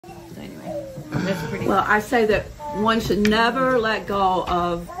anyway, that's pretty. Well, I say that one should never let go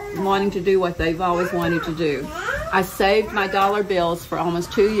of wanting to do what they've always wanted to do. I saved my dollar bills for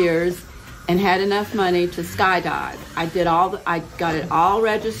almost 2 years and had enough money to skydive. I got it all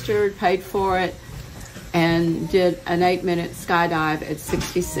registered, paid for it, and did an 8-minute skydive at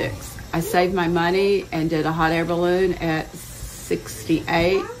 66. I saved my money and did a hot air balloon at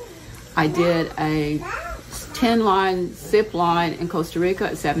 68. I did a 10-line zip line in Costa Rica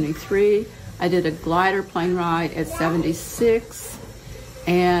at 73. I did a glider plane ride at 76.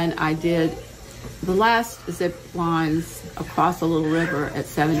 And I did the last zip lines across a little river at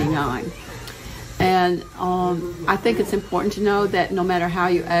 79. And I think it's important to know that no matter how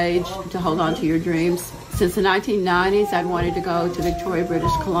you age, to hold on to your dreams. Since the 1990s, I'd wanted to go to Victoria,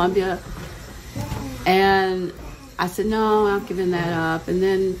 British Columbia. And I said, no, I'm giving that up. And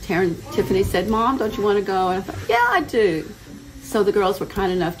then Tiffany said, Mom, don't you want to go? And I thought, yeah, I do. So the girls were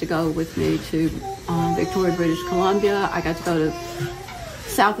kind enough to go with me to Victoria, British Columbia. I got to go to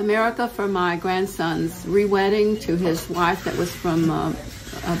South America for my grandson's re-wedding to his wife that was from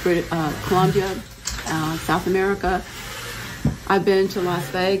Colombia, South America. I've been to Las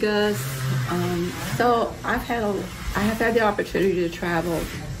Vegas. So I have had the opportunity to travel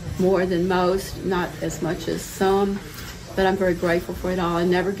more than most, not as much as some, but I'm very grateful for it all. I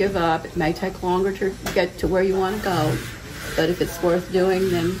never give up. It may take longer to get to where you want to go, but if it's worth doing,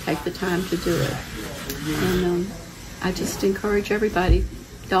 then take the time to do it. And I just encourage everybody,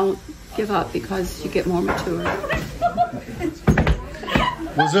 don't give up because you get more mature.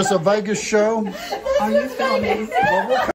 Was this a Vegas show? Are you filming?